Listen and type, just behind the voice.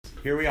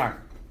Here we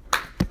are.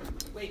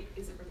 Wait,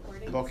 is it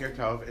recording? Boker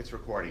Tov, it's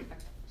recording.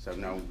 So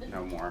no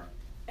more.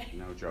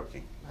 No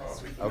joking.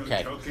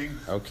 Okay.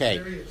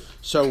 Okay.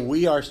 So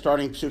we are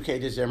starting Psukei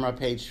de Zimra,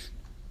 page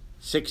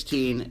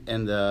 16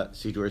 in the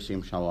Sidur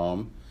Sim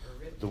Shalom,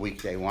 the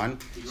weekday one.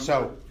 Do you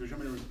want me to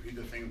repeat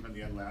the thing from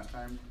the end last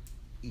time?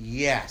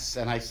 Yes,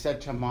 and I said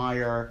to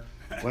Meyer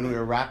when we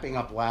were wrapping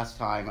up last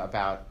time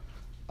about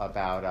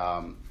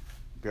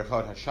Birchot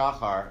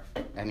HaShachar,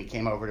 and he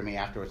came over to me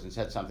afterwards and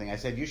said something. I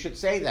said, you should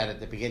say that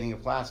at the beginning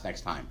of class next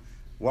time.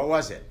 What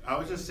was it? I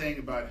was just saying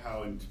about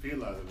how in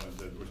Tefillah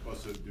that we're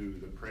supposed to do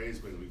the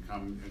praise when we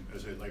come,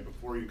 like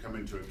before you come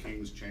into a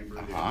king's chamber,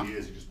 the idea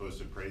is you're supposed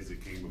to praise the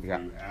king before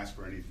you ask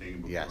for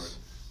anything, before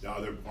the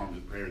other forms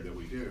of prayer that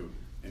we do.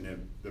 And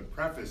then the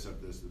preface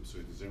of this, the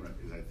Psukei de Zimra,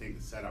 is I think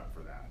set up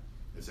for that.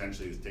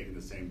 Essentially, it's taking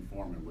the same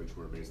form in which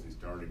we're basically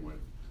starting with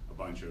a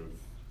bunch of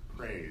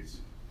praise.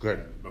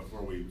 Good.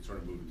 Before we sort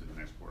of move into the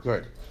next portion.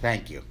 Good.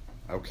 Thank you.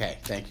 Okay.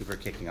 Thank you for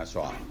kicking us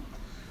off.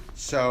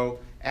 So,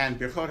 and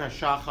Birchot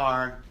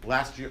HaShachar,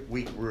 last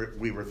week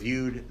we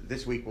reviewed.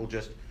 This week we'll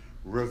just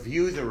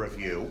review the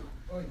review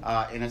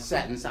in a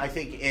sentence. I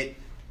think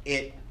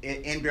in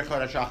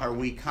Birchot HaShachar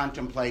we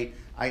contemplate.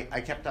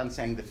 I kept on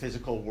saying the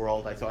physical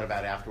world. I thought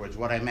about it afterwards.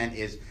 What I meant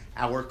is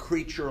our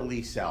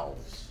creaturely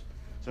selves.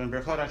 So in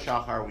Birchot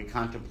HaShachar we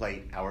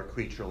contemplate our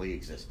creaturely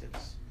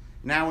existence.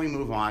 Now we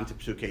move on to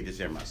Psukei de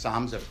Zimra,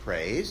 Psalms of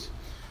Praise,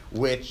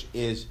 which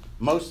is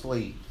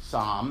mostly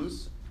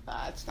Psalms.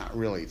 It's not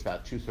really, it's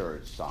about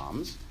 2/3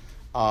 Psalms.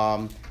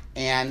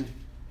 And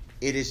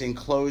it is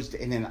enclosed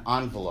in an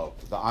envelope.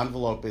 The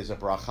envelope is a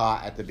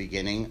bracha at the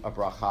beginning, a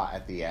bracha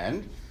at the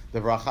end. The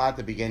bracha at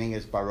the beginning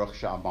is Baruch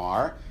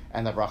She'amar,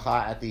 and the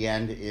bracha at the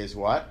end is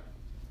what?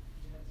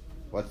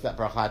 What's that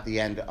bracha at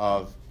the end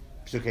of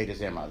Psukei de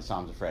Zimra, the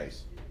Psalms of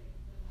Praise?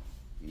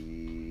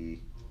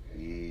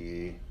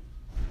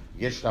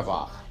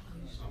 Yishtavach,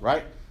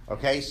 right?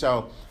 Okay,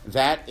 so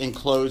that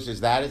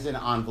encloses, that is an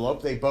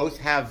envelope. They both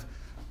have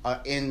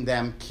in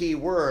them key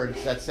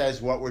words that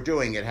says what we're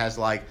doing. It has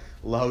like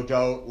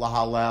lahodot,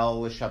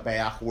 lahalel,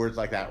 l'shabeach, words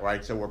like that,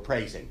 right? So we're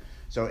praising.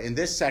 So in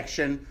this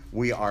section,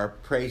 we are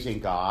praising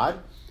God,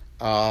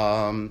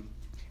 and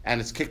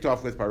it's kicked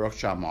off with Baruch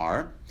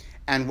She'amar.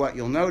 And what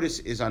you'll notice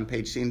is on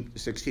page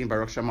 16,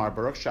 Baruch She'amar,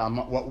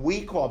 what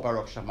we call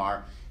Baruch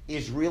She'amar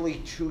is really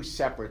two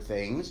separate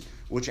things,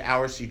 which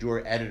our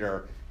Sidur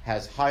editor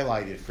has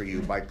highlighted for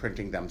you by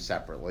printing them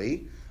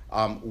separately.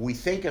 We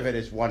think of it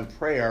as one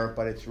prayer,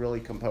 but it's really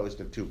composed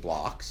of two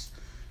blocks.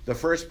 The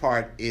first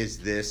part is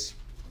this: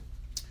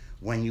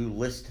 when you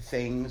list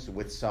things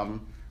with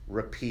some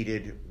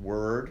repeated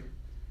word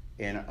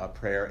in a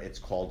prayer, it's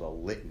called a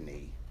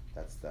litany.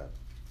 That's the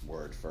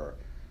word for,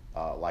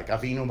 like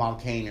Avinu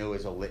Malkeinu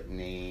is a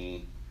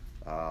litany,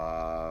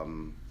 other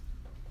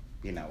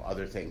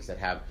things that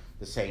have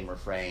the same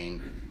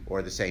refrain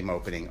or the same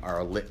opening are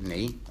a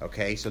litany.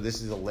 Okay, so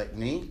this is a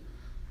litany.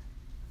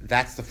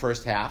 That's the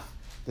first half.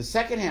 The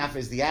second half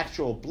is the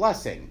actual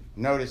blessing.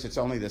 Notice it's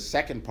only the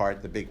second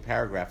part, the big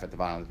paragraph at the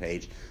bottom of the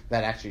page,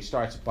 that actually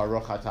starts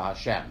Baruch Atah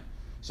Hashem.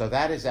 So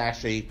that is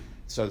actually,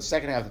 so the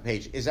second half of the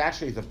page is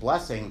actually the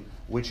blessing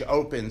which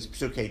opens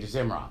Psukei de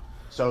Zimra.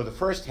 So the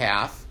first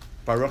half,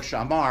 Baruch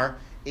She'amar,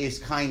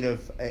 is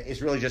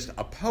really just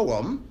a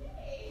poem.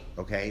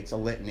 Okay, it's a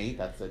litany,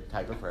 that's the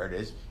type of prayer it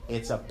is.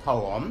 It's a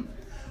poem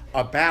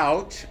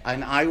about,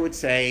 and I would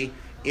say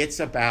it's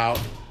about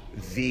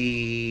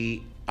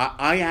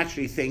I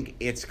actually think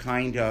it's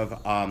kind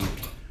of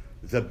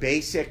the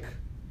basic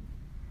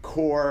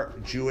core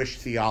Jewish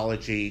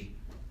theology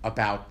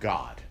about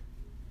God.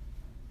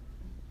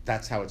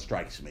 That's how it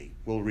strikes me.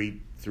 We'll read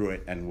through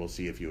it and we'll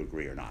see if you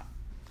agree or not.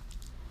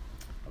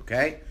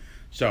 Okay?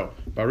 So,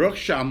 Baruch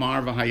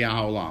She'amar v'haya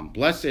ha'olam.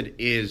 Blessed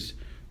is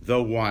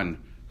the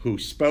one who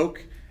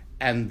spoke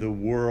and the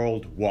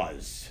world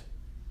was.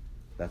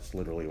 That's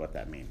literally what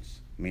that means,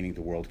 meaning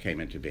the world came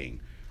into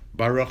being.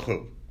 Baruch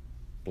Hu.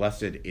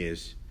 Blessed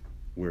is,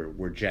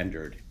 we're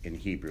gendered in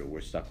Hebrew. We're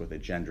stuck with a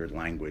gendered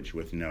language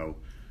with no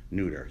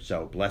neuter.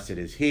 So blessed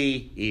is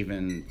he,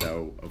 even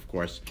though, of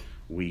course,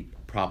 we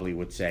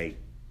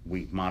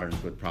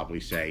moderns would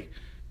probably say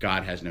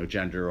God has no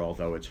gender,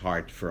 although it's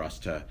hard for us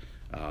to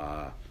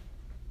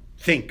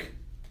think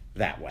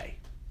that way.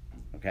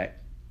 Okay?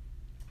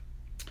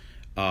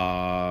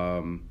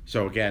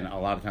 So again, a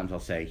lot of times I'll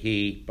say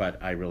he,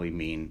 but I really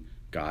mean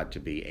God to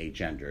be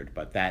agendered.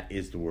 But that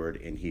is the word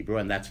in Hebrew,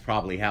 and that's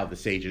probably how the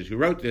sages who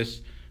wrote this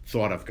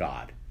thought of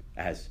God,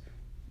 as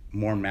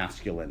more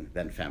masculine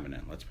than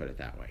feminine. Let's put it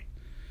that way.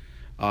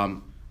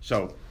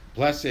 So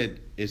blessed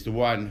is the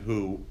one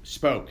who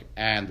spoke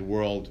and the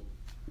world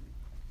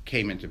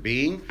came into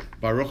being.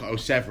 Baruch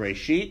Osev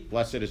Reshit.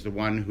 Blessed is the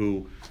one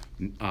who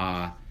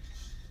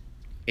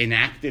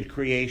enacted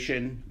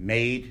creation,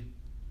 made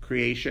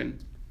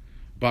creation.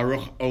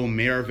 Baruch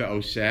Omer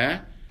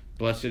ve'oseh.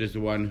 Blessed is the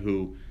one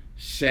who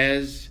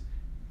says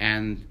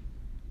and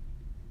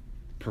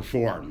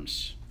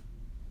performs.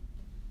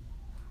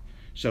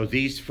 So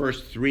these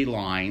first three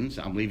lines,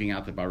 I'm leaving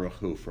out the Baruch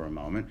Hu for a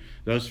moment.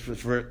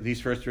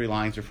 These first three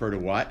lines refer to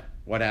what?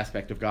 What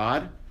aspect of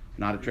God?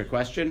 Not a trick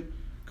question.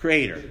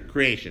 Creator,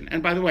 creation.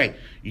 And by the way,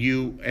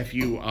 if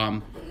you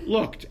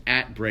looked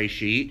at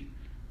Breshit,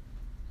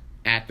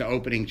 at the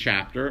opening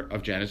chapter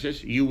of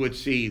Genesis, you would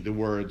see the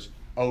words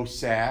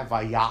Oseh,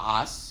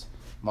 Vaya'as,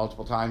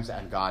 multiple times,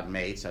 and God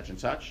made such and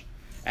such.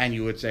 And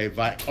you would say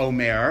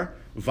Omer,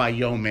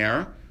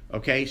 Vayomer.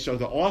 Okay, so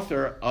the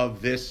author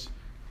of this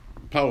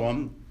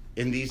poem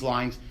in these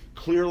lines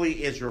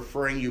clearly is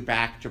referring you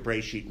back to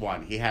Breshit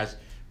 1. He has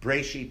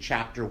Breshit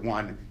chapter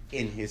 1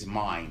 in his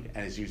mind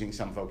and is using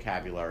some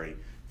vocabulary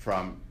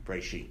from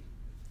Breshit,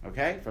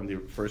 okay, from the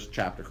first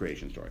chapter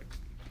creation story.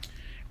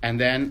 And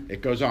then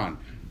it goes on.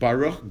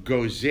 Baruch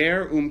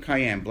Gozer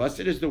Kayem.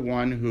 Blessed is the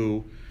one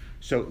who,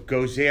 so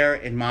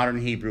Gozer in modern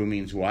Hebrew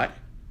means what?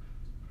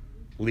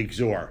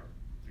 Ligzor.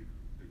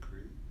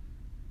 Decree.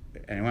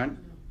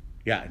 Anyone?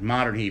 Yeah, in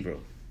modern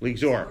Hebrew.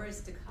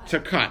 Ligzor. To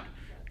cut.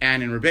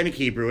 And in Rabbinic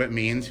Hebrew it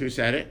means, who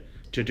said it?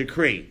 To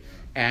decree.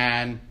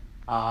 And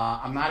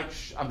I'm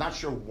not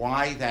sure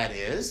why that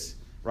is,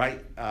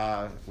 right?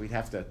 We'd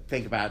have to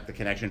think about the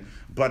connection.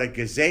 But a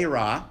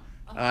gezerah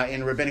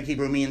in Rabbinic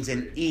Hebrew means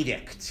an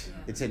edict.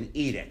 It's an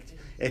edict.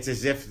 It's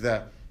as if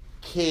the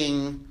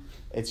king,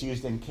 it's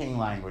used in king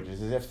language,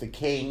 it's as if the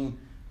king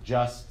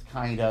just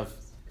kind of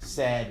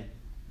said,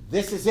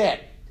 this is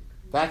it.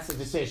 That's the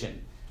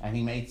decision. And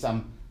he made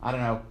some, I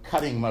don't know,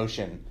 cutting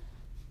motion.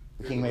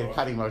 The king made a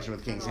cutting motion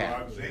with the king's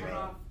hand.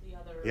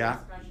 Yeah?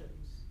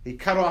 He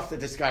cut off the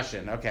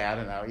discussion. Okay, I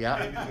don't know.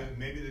 Yeah.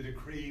 Maybe the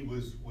decree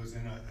was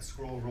in a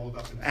scroll rolled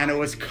up, and it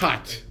was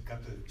cut.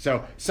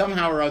 So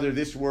somehow or other,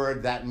 this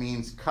word that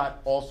means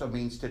cut also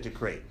means to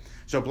decree.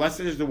 So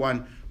blessed is the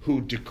one who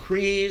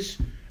decrees,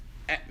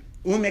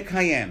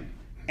 umekayem,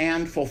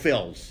 and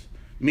fulfills.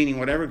 Meaning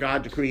whatever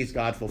God decrees,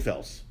 God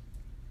fulfills.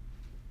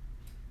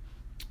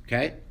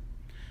 Okay.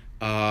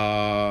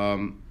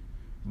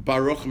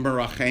 Baruch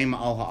merachem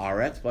al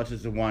haaretz. Blessed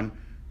is the one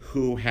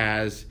who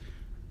has.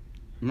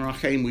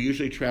 Merachem we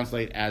usually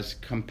translate as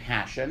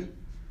compassion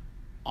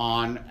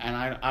on, and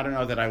I don't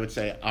know that I would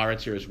say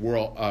Aretz here is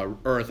world,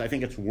 earth. I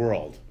think it's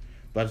world.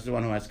 But it's the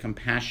one who has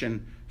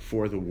compassion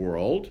for the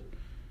world.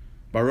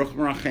 Baruch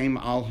Merachem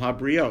al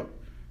habriot.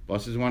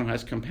 Blessed is the one who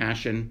has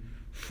compassion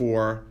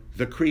for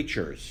the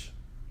creatures.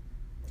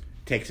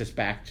 Takes us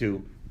back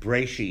to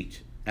Breshit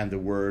and the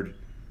word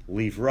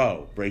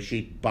livro.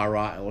 Breshit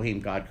bara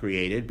Elohim, God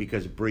created,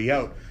 because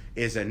briot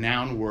is a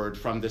noun word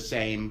from the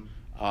same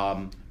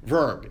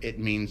verb. It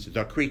means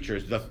the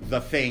creatures,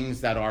 the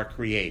things that are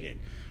created.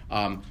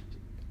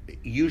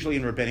 Usually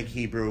in Rabbinic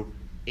Hebrew,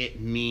 it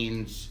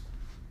means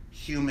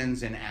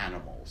humans and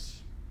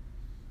animals.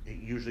 It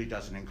usually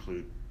doesn't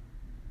include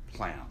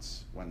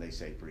plants when they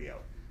say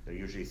briot. They're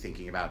usually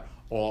thinking about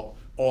all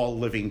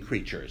living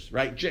creatures,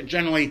 right?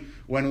 Generally,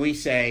 when we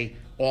say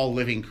all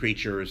living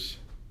creatures,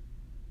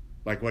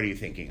 like what are you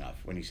thinking of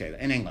when you say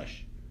that in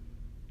English?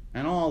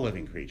 And all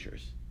living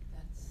creatures.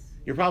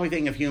 You're probably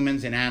thinking of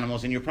humans and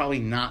animals, and you're probably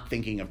not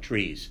thinking of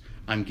trees,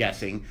 I'm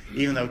guessing,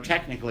 even though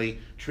technically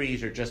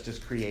trees are just as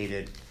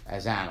created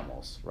as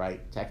animals, right?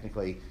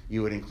 Technically,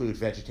 you would include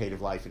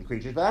vegetative life in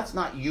creatures, but that's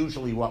not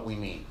usually what we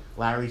mean.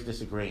 Larry's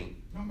disagreeing.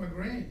 I'm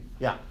agreeing.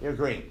 Yeah, you're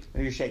agreeing.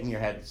 And you're shaking your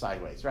head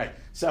sideways, right?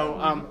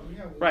 So,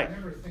 right.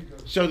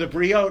 So the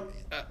briot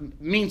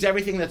means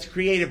everything that's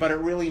created, but it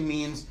really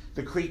means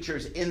the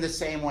creatures in the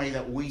same way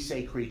that we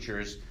say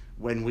creatures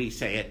when we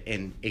say it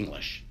in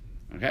English,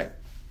 okay?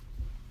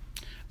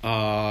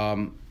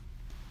 Baruch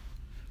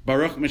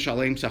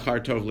Mishalem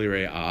Sachar Tov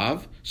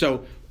Lire'av.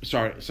 So,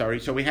 sorry.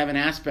 So we have an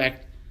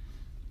aspect.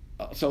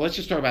 So let's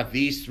just talk about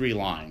these three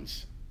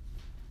lines.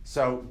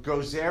 So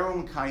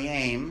Gozerum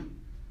Kayem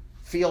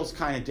feels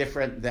kind of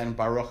different than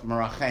Baruch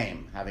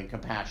Merachem, having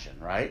compassion,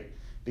 right?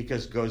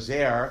 Because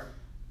Gozer,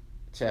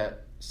 to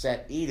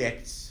set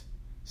edicts,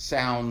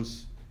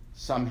 sounds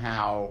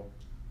somehow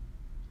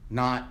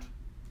not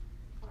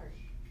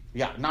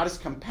as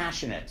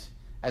compassionate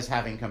as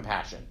having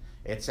compassion.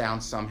 It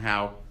sounds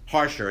somehow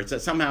harsher.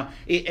 It's somehow,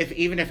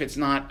 even if it's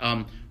not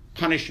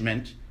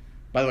punishment.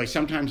 By the way,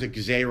 sometimes a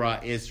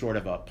gezerah is sort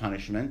of a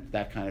punishment,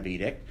 that kind of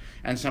edict,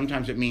 and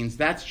sometimes it means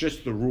that's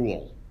just the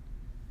rule.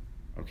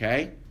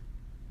 Okay,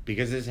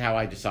 because this is how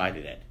I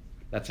decided it.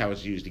 That's how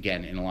it's used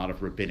again in a lot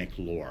of rabbinic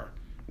lore.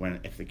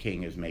 If the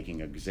king is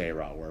making a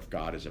gezerah, or if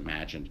God is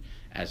imagined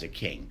as a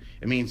king,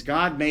 it means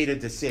God made a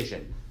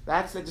decision.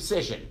 That's the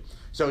decision.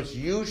 So it's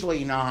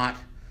usually not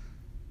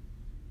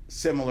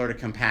similar to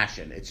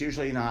compassion. It's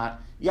usually not,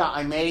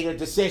 I made a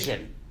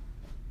decision.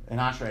 In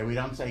Ashrei, we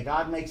don't say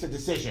God makes a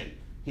decision.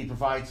 He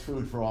provides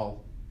food for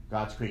all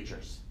God's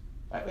creatures.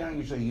 We don't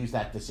usually use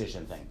that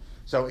decision thing.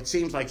 So it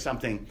seems like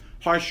something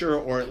harsher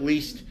or at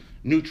least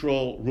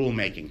neutral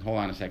rulemaking. Hold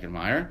on a second,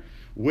 Meyer.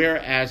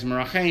 Whereas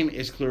Merachem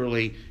is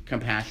clearly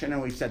compassion,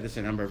 and we've said this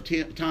a number of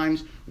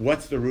times.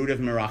 What's the root of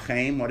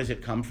Merachem? What does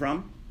it come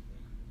from?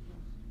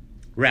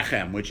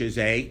 Rechem, which is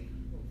a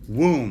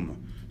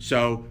womb.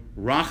 So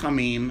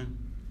Rachamim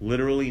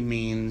literally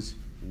means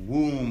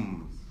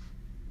womb.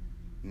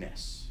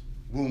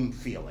 womb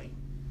feeling.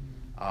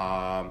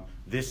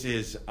 This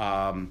is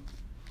a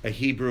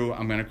Hebrew,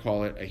 I'm going to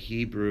call it a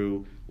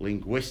Hebrew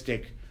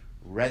linguistic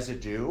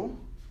residue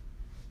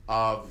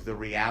of the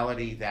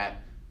reality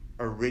that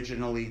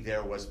originally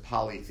there was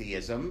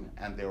polytheism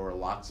and there were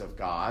lots of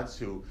gods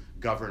who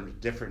governed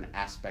different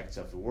aspects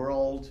of the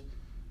world,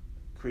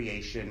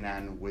 creation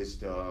and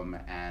wisdom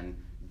and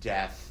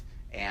death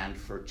and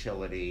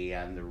fertility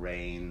and the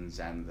rains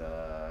and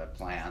the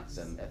plants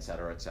and et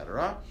cetera, et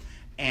cetera.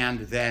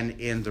 And then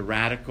in the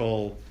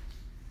radical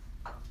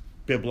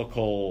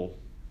biblical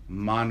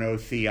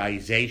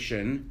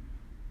monotheization,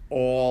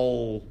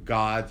 all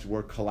gods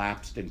were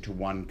collapsed into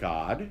one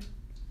God,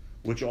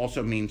 which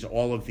also means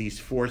all of these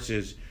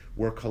forces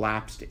were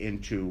collapsed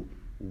into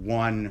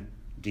one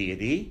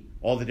deity.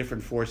 All the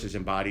different forces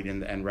embodied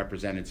and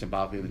represented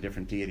symbolically in the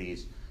different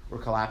deities were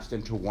collapsed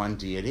into one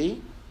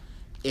deity,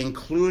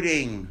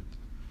 including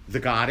the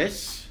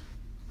goddess.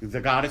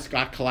 The goddess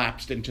got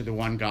collapsed into the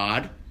one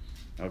God,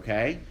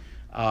 okay?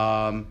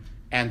 And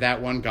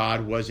that one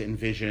God was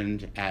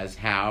envisioned as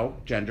how,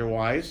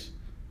 gender-wise?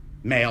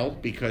 Male,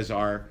 because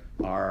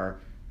our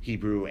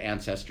Hebrew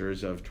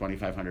ancestors of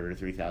 2,500 or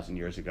 3,000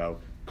 years ago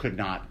could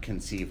not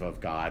conceive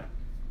of God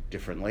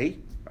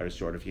differently, or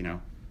sort of,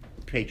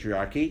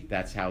 patriarchy.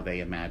 That's how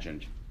they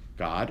imagined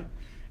God.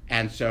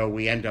 And so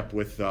we end up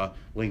with the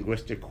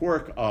linguistic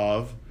quirk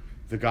of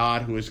the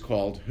God who is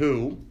called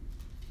who,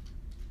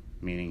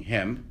 meaning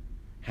him,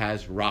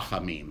 has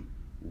rachamim,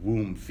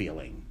 womb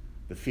feeling.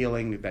 The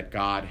feeling that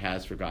God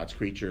has for God's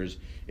creatures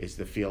is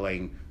the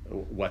feeling,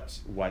 what's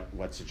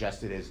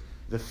suggested is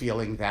the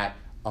feeling that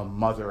a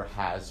mother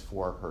has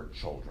for her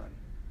children.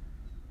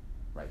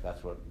 Right?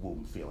 That's what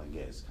womb feeling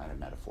is, kind of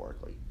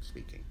metaphorically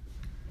speaking.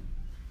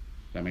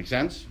 Does that make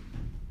sense?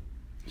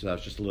 So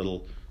that's just a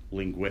little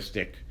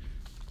linguistic,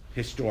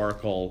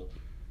 historical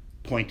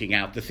pointing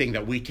out the thing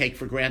that we take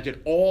for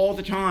granted all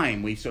the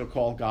time. We so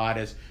call God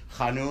as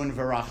Chanun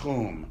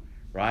v'Rachum,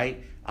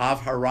 right? Av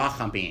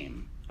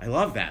harachamim. I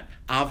love that.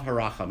 Av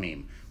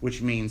harachamim,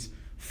 which means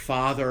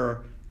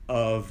father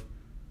of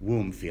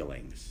womb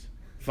feelings.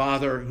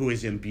 Father who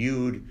is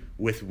imbued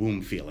with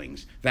womb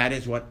feelings. That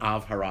is what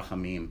Av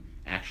harachamim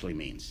actually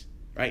means,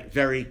 right?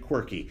 Very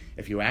quirky.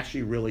 If you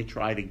actually really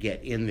try to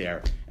get in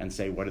there and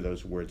say, what do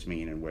those words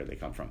mean and where they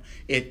come from?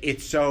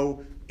 It's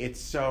so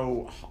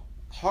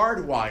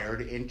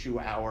hardwired into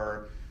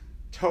our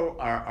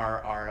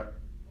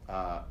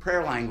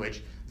prayer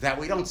language that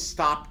we don't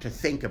stop to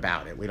think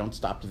about it. We don't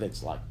stop to think.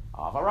 It's like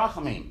Av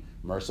harachamim,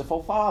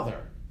 merciful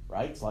Father,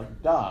 right? It's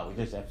like duh.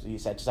 You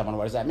said to someone,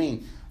 what does that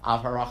mean?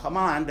 Av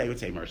harachaman, they would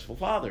say merciful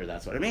Father.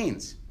 That's what it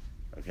means.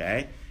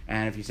 Okay,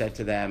 and if you said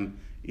to them,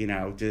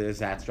 does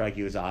that strike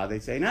you as odd?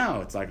 They'd say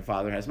no. It's like a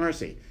father has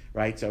mercy,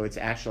 right? So it's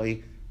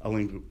actually a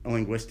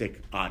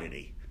linguistic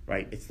oddity,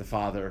 right? It's the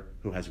father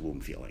who has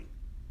womb feeling.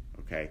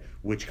 Okay,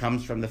 which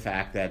comes from the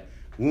fact that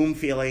womb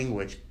feeling,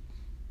 which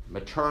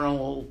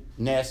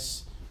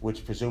maternalness,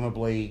 which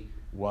presumably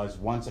was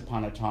once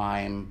upon a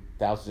time,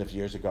 thousands of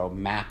years ago,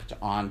 mapped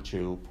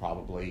onto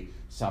probably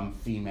some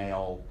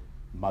female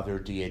mother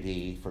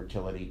deity,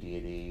 fertility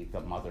deity, the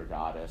mother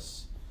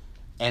goddess,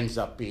 ends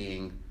up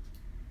being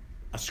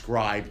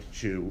ascribed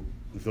to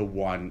the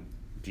one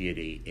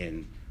deity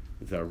in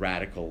the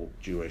radical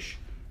Jewish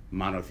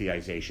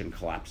monotheization,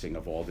 collapsing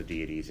of all the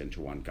deities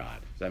into one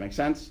God. Does that make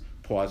sense?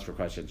 Pause for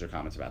questions or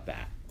comments about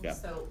that. Yeah.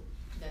 So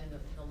then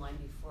the line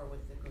before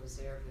with the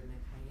Gozer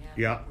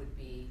v'Mekayem would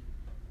be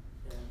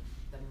the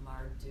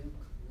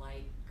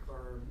Marduk-like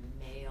or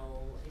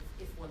male,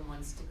 if one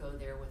wants to go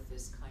there with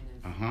this kind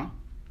of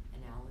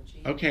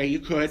analogy. Okay, you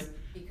could.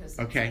 Because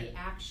it's the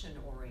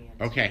action-oriented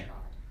God.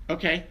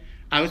 Okay.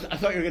 I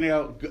thought you were going to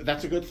go,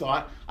 that's a good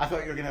thought. I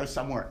thought you were going to go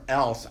somewhere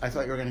else. I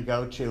thought you were going to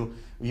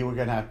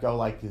go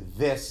like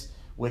this,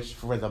 which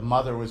for the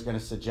mother was going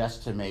to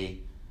suggest to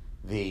me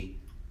the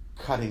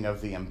cutting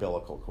of the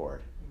umbilical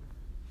cord.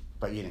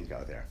 But you didn't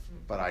go there.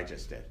 But I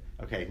just did.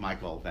 Okay,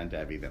 Michael, then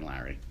Debbie, then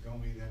Larry. Don't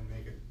we then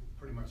make it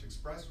pretty much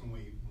express when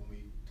we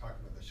talk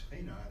about the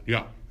Shekhinah?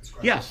 Yeah.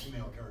 Describe Yes. the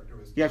female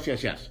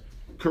characteristics. Yes.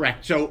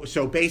 Correct.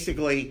 So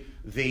basically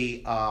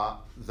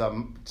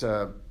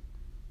to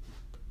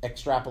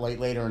extrapolate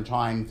later in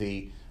time,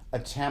 the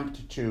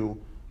attempt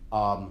to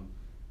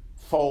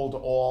fold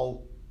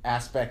all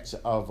aspects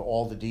of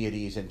all the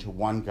deities into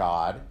one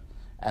God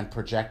and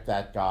project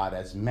that God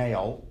as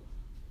male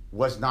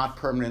was not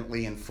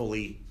permanently and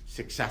fully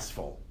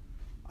successful.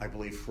 I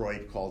believe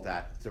Freud called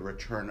that the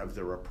return of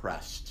the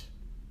repressed.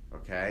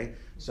 Okay?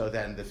 So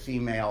then the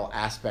female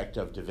aspect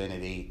of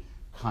divinity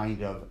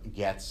kind of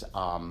gets,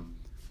 I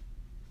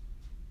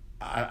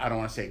don't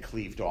want to say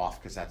cleaved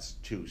off because that's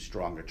too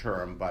strong a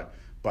term, but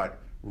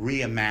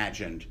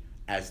reimagined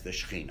as the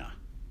Shekhinah,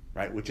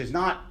 right? Which is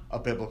not a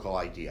biblical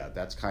idea.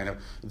 That's kind of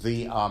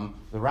the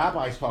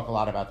rabbis talk a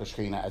lot about the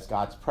Shekhinah as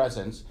God's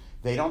presence.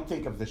 They don't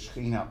think of the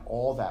Shekhinah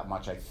all that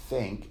much, I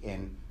think,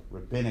 in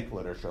rabbinic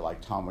literature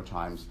like Talmud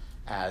times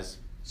as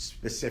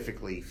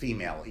specifically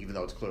female, even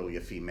though it's clearly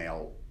a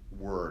female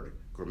word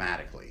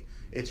grammatically.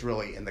 It's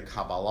really in the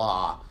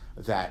Kabbalah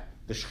that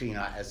the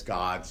Shekhinah as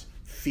God's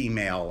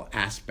female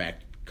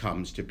aspect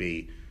comes to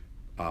be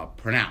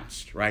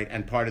pronounced, right?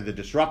 And part of the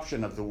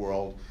disruption of the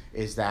world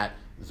is that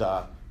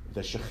the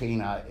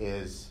Shekhinah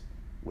is,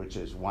 which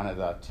is one of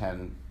the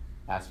 10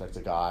 aspects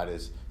of God,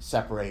 is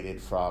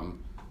separated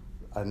from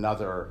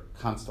another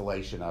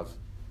constellation of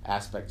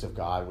aspects of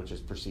God, which is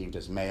perceived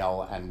as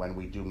male, and when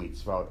we do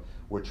mitzvot,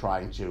 we're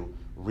trying to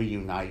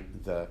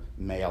reunite the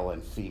male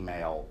and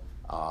female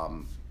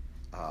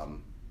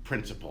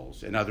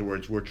principles. In other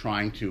words, we're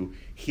trying to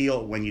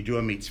heal. When you do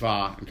a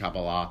mitzvah in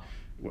Kabbalah,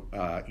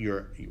 when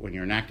you're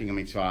enacting a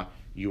mitzvah,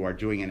 you are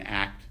doing an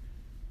act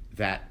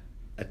that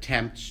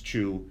attempts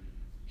to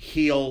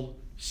heal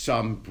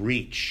some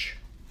breach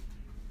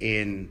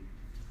in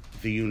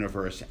the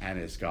universe and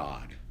as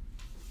God,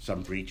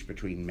 some breach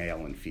between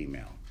male and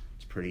female.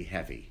 It's pretty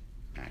heavy,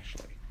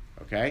 actually.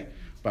 Okay,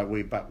 but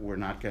we're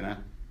not gonna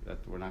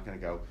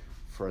go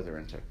further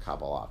into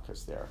Kabbalah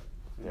because they're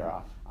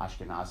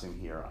Ashkenazim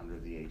here under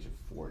the age of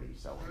 40.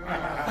 So,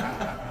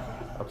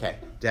 okay,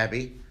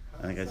 Debbie.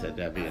 I think I said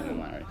Debbie and then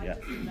Larry. I Yeah.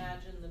 just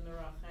imagine the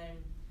Merachim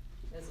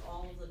as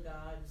all the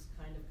gods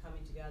kind of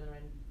coming together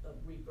and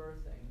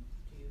rebirthing,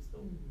 to use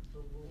the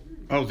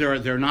womb. Oh,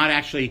 they're not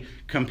actually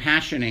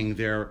compassioning.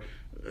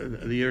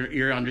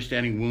 You're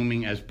understanding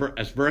wombing as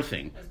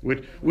birthing,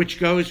 which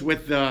goes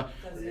with the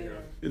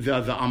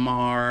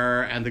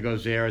Amar and the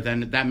Gozer.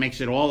 Then that makes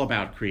it all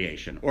about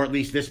creation, or at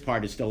least this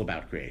part is still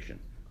about creation.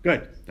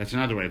 Good. That's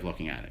another way of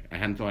looking at it. I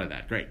hadn't thought of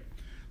that. Great.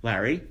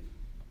 Larry?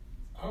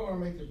 I want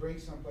to make the break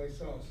someplace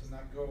else and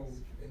not go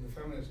in the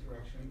feminist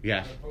direction.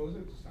 Yes. I oppose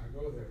it, just not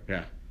go there.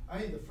 Yeah. I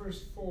think the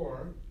first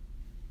four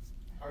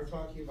are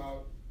talking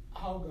about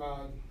how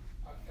God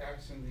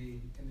acts in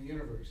the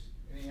universe,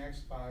 and he acts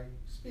by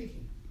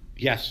speaking.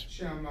 Yes.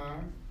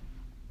 Shamar,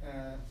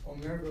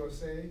 Omer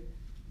Goseh.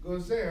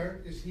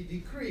 Gozer is he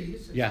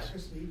decrees. It's Yes. like a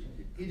speech.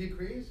 He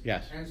decrees.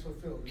 Yes. And it's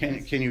fulfilled.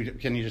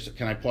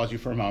 Can I pause you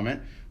for a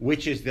moment?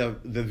 Which is the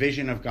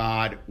vision of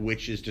God,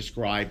 which is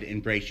described in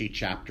Breshit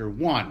chapter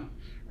 1,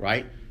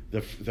 right?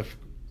 The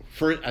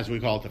first, as we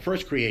call it, the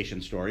first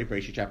creation story,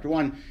 Breshit chapter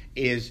 1,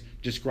 is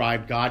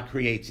described, God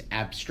creates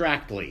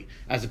abstractly,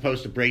 as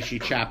opposed to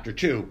Breshit chapter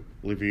 2.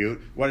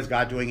 What is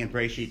God doing in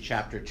Breshit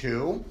chapter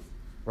 2?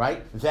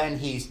 Right? Then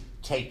he's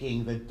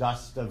taking the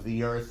dust of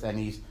the earth and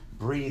he's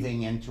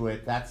breathing into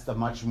it. That's the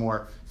much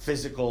more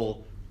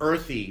physical,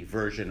 earthy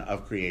version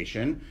of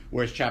creation,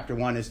 whereas chapter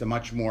 1 is the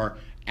much more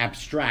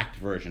abstract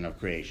version of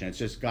creation. It's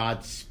just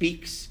God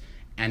speaks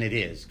and it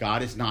is.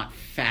 God is not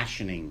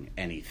fashioning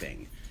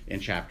anything in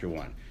chapter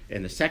 1.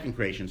 In the second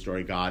creation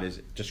story, God is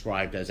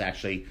described as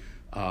actually,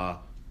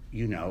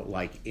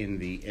 like in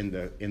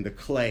the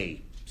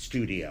clay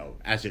studio,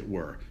 as it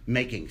were,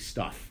 making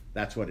stuff.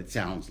 That's what it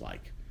sounds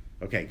like.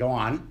 Okay, go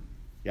on.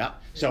 Yeah.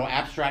 So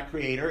abstract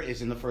creator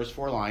is in the first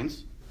 4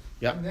 lines.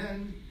 Yep. And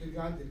then the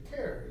God that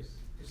cares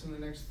is in the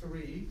next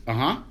 3.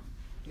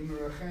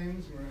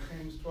 Merachims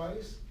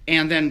twice.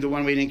 And then the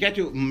one we didn't get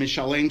to,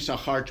 Mishalem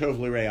Sachar Tov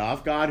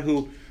L'Reav, God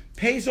who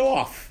pays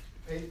off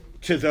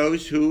to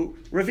those who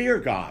revere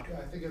God,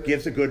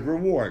 gives a good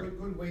reward.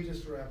 Good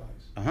wages for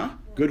rabbis.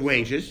 Good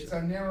wages. It's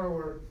a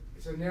narrower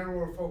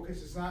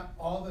focus. It's not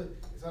all the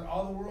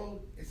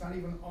world. It's not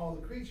even all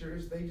the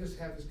creatures. They just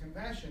have this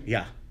compassion.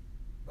 Yeah.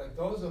 But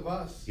those of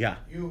us,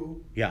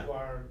 who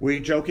are... Were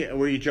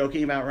you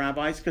joking about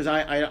rabbis? Because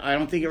I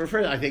don't think it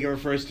refers... I think it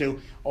refers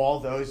to all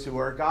those who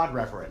are God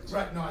reverent.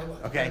 Right, no, I was.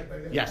 Okay,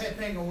 yes.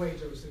 Paying a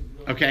wage, I was thinking...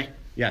 Okay,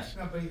 yes.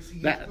 No, but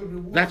see,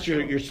 that's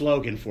your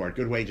slogan for it,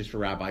 good wages for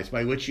rabbis,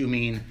 by which you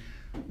mean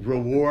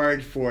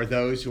reward for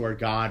those who are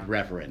God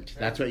reverent.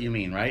 That's what you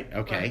mean, right?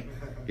 Okay,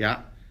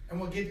 yeah. And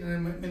we'll get in a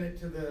minute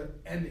to the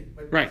ending.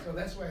 But, right. So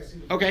that's why I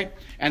see... Okay,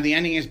 and the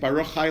ending is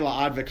Baruch Chai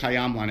La'ad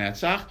V'Kayam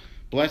Lanetzach.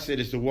 Blessed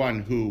is the one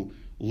who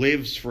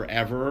lives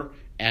forever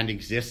and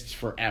exists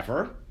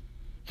forever.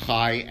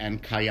 Chai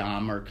and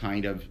Kayam are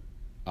kind of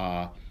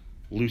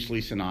loosely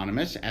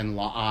synonymous, and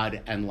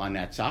La'ad and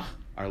Lanetzach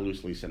are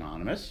loosely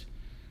synonymous.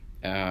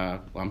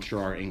 I'm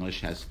sure our English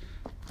has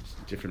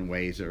different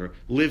ways, or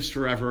lives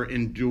forever,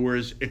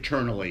 endures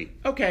eternally.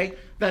 Okay,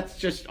 that's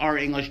just our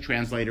English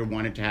translator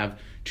wanted to have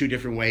 2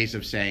 different ways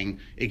of saying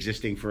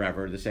existing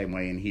forever, the same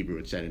way in Hebrew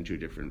it's said in 2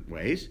 different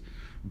ways.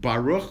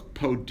 Baruch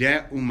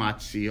Podeh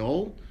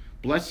Umatzil,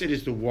 blessed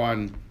is the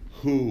one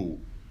who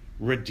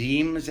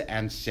redeems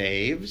and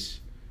saves.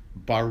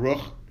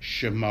 Baruch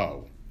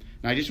Shemo.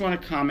 Now I just want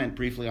to comment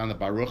briefly on the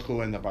Baruch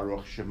Hu and the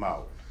Baruch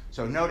Shemo.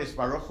 So notice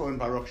Baruch Hu and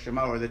Baruch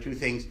Shemo are the 2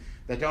 things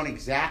that don't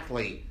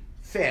exactly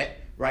fit,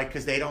 right?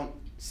 Because they don't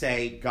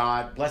say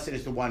God, blessed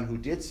is the one who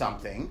did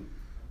something.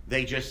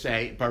 They just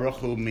say Baruch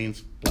Hu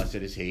means blessed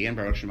is he, and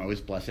Baruch Shemo is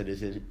blessed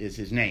is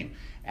his name.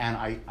 And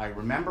I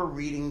remember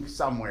reading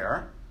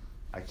somewhere,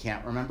 I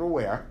can't remember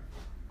where.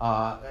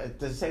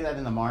 Does it say that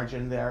in the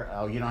margin there?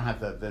 Oh, you don't have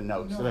the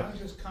notes. No, so I was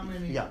just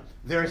commenting.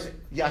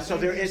 Yeah, so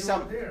there is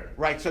some,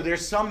 right, so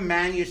there's some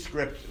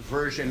manuscript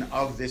version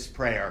of this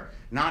prayer,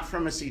 not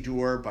from a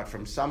Siddur, but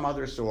from some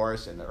other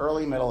source in the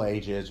early Middle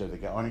Ages or the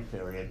Gaonic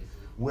period,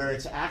 where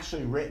it's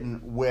actually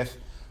written with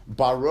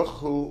Baruch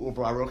Hu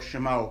uBaruch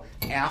Shemo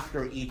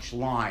after each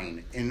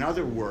line. In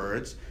other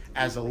words,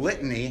 as a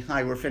litany,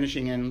 hi, we're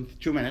finishing in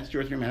 2 minutes, 2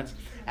 or 3 minutes.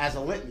 As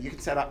a litany, you can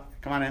set up,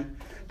 come on in.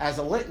 As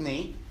a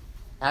litany,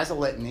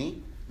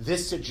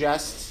 this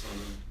suggests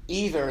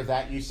either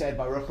that you said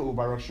Baruch Hu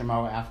Baruch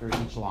Shemo after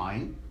each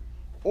line,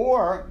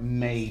 or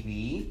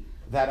maybe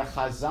that a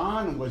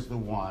Chazan was the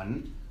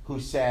one who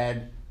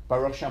said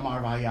Baruch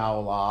Shamar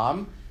V'Haya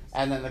Olam,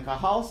 and then the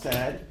Kahal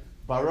said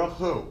Baruch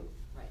Hu,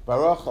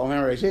 Baruch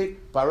Omer Reshit,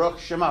 Baruch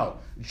Shemo.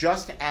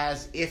 Just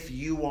as if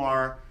you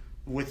are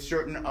with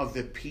certain of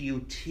the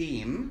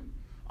piyutim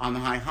on the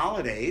high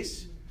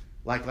holidays,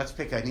 like let's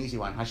pick an easy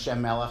one,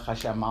 Hashem Melech,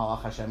 Hashem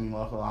Malach, Hashem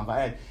Yimloch Olam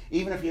Va'ed.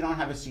 Even if you don't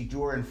have a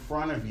Siddur in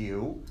front of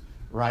you,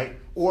 right,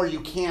 or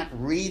you can't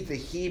read the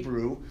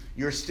Hebrew,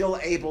 you're still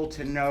able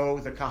to know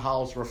the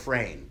Kahal's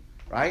refrain,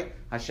 right?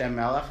 Hashem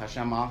Melech,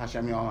 Hashem Malach,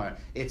 Hashem Yimloch.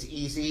 It's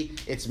easy,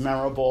 it's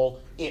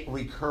memorable, it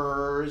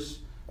recurs.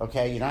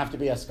 Okay, you don't have to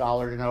be a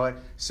scholar to know it.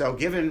 So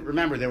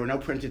remember, there were no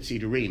printed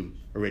Siddurim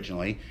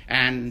originally,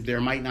 and there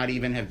might not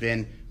even have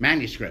been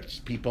manuscripts.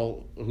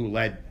 People who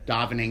led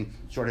davening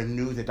sort of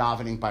knew the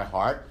davening by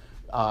heart.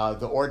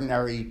 The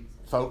ordinary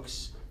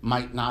folks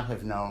might not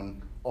have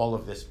known all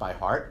of this by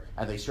heart,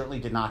 and they certainly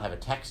did not have a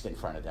text in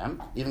front of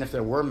them. Even if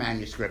there were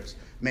manuscripts,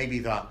 maybe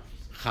the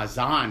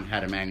Chazan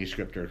had a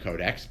manuscript or a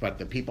codex, but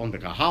the people in the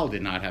Kahal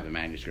did not have a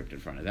manuscript in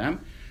front of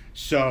them.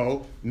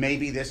 So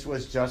maybe this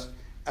was just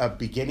a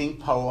beginning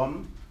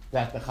poem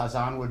that the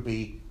Chazan would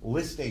be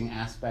listing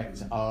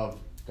aspects of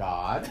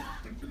God,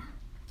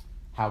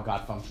 how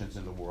God functions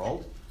in the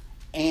world,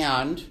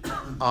 and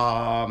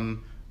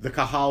the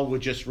Kahal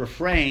would just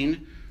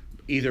refrain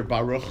either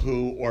Baruch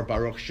Hu or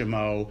Baruch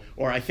Shemo,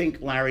 or I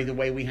think, Larry, the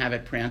way we have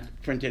it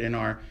printed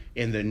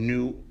in the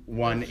new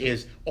one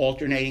is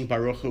alternating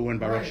Baruch Hu and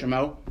Baruch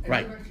Shemo. And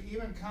right.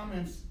 Even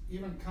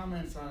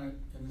comments on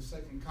it in the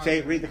second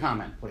comment. Read the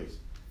comment, please.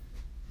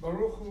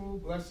 Baruch Hu,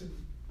 blessed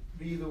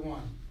be the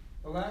one.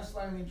 The last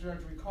line of the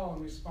introductory call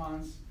in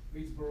response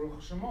reads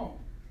Baruch Shemo,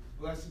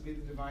 blessed be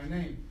the divine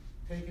name.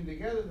 Taken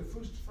together, the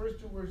first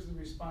two words of the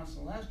response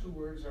and the last two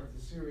words of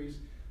the series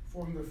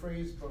form the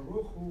phrase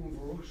Baruch Hu and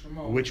Baruch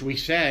Shemo, which we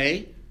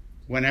say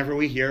whenever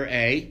we hear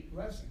a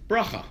blessing.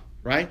 Bracha,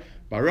 right?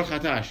 Baruch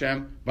Atah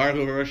Hashem, Baruch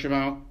Hu Baruch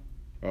Shemo,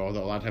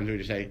 although a lot of times we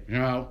just say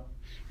Shemo,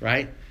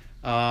 right?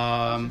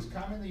 It's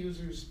commonly used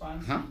in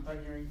response upon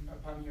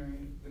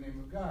hearing the name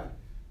of God.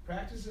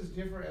 Practices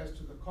differ as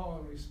to the call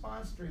and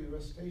response during the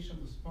recitation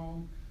of this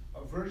poem.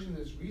 A version that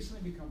has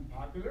recently become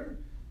popular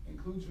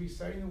includes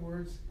reciting the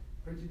words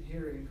printed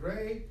here in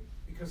gray.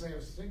 Because I have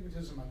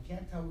astigmatism, I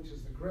can't tell which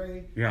is the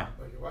gray. Yeah.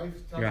 But your wife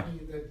tells me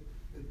that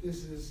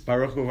this is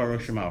Baruch Hu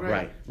Baruch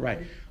Shemo. Right.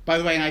 By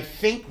the way, and I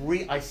think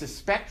I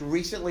suspect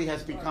recently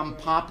has become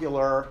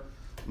popular.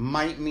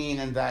 Might mean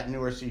in that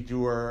newer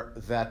Siddur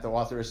that the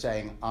author is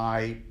saying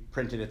I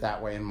printed it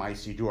that way in my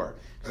Siddur,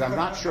 because I'm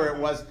not sure it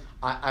was.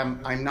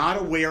 I'm not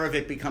aware of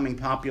it becoming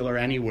popular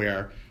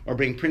anywhere or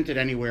being printed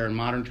anywhere in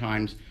modern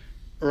times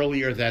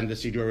earlier than the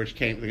Siddur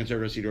the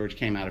conservative Siddur which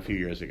came out a few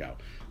years ago.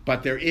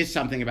 But there is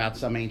something about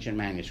some ancient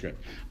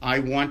manuscript. I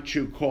want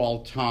to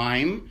call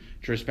time,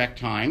 to respect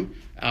time.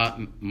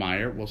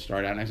 Meyer, we'll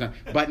start out next time.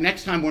 But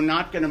next time we're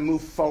not going to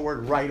move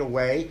forward right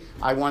away.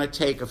 I want to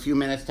take a few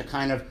minutes to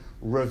kind of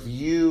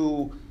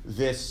review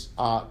this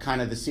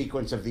kind of the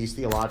sequence of these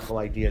theological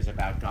ideas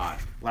about God.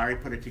 Larry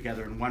put it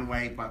together in one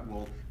way, but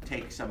we'll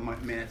take some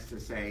minutes to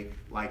say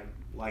like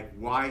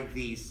why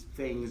these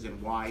things and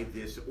why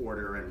this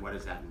order and what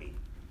does that mean.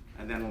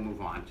 And then we'll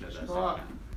move on to the second.